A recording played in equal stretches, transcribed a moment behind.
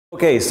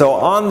Okay, so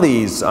on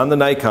these, on the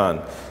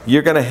Nikon,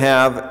 you're going to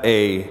have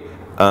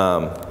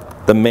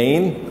the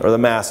main or the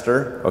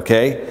master,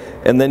 okay,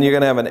 and then you're going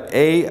to have an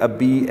A, a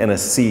B, and a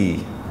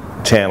C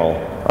channel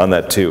on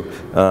that too.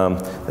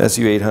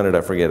 SU800,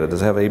 I forget it.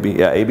 Does it have AB?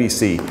 Yeah,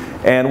 ABC.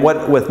 And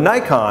with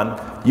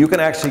Nikon, you can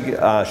actually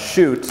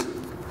shoot.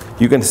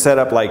 You can set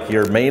up like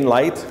your main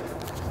light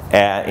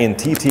in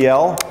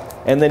TTL,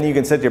 and then you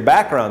can set your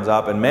backgrounds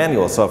up in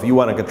manual. So if you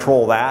want to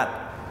control that,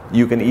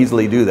 you can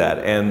easily do that.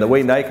 And the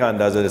way Nikon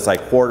does it, it's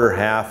like quarter,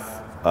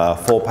 half,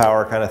 full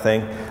power kind of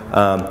thing.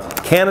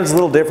 Canon's a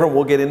little different,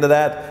 we'll get into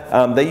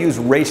that. They use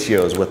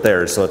ratios with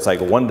theirs, so it's like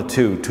 1 to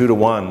 2, 2 to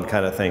 1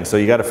 kind of thing. So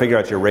you got to figure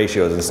out your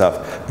ratios and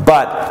stuff.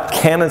 But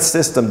Canon's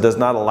system does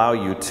not allow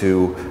you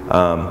to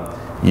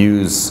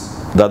use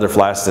the other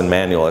flashes in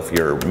manual if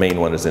your main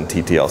one is in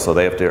TTL. So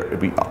they have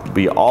to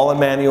be all in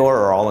manual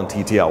or all in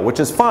TTL, which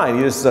is fine.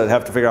 You just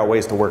have to figure out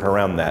ways to work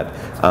around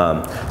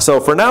that. So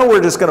for now,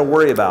 we're just going to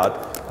worry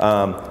about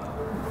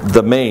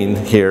the main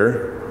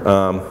here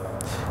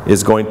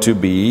is going to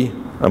be,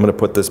 I'm going to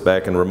put this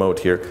back in remote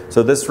here.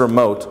 So this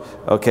remote,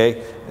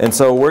 okay, and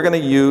so we're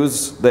going to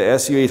use the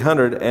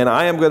SU800, and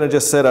I am going to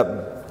just set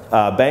up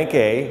bank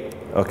A,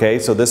 okay,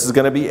 so this is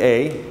going to be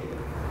A,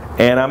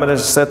 and I'm going to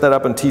set that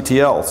up in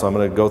TTL. So I'm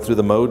going to go through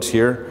the modes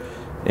here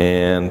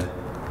and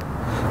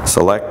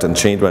select and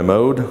change my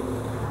mode,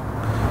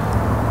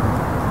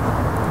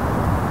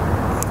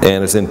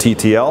 and it's in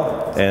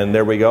TTL, and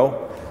there we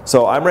go.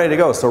 So I'm ready to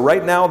go. So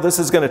right now this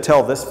is going to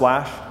tell this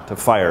flash to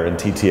fire in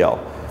TTL.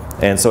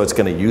 And so it's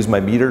going to use my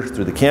meter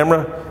through the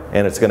camera,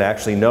 and it's going to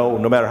actually know,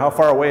 no matter how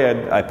far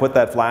away I put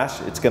that flash,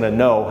 it's going to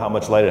know how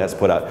much light it has to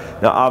put out.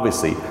 Now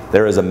obviously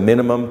there is a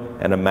minimum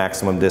and a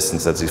maximum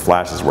distance that these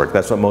flashes work.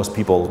 That's what most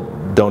people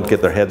don't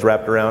get their heads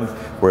wrapped around,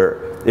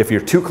 where if you're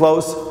too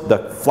close,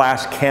 the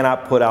flash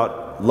cannot put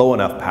out low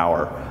enough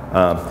power.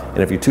 And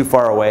if you're too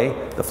far away,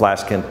 the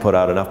flash can't put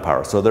out enough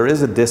power. So there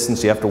is a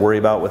distance you have to worry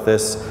about with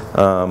this.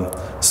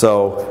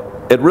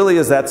 So it really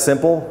is that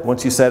simple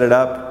once you set it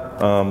up.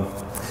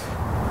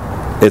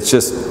 It's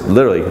just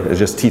literally, it's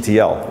just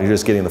TTL. You're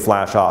just getting the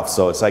flash off.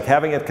 So it's like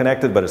having it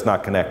connected, but it's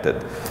not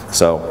connected.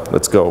 So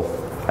let's go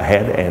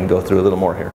ahead and go through a little more here.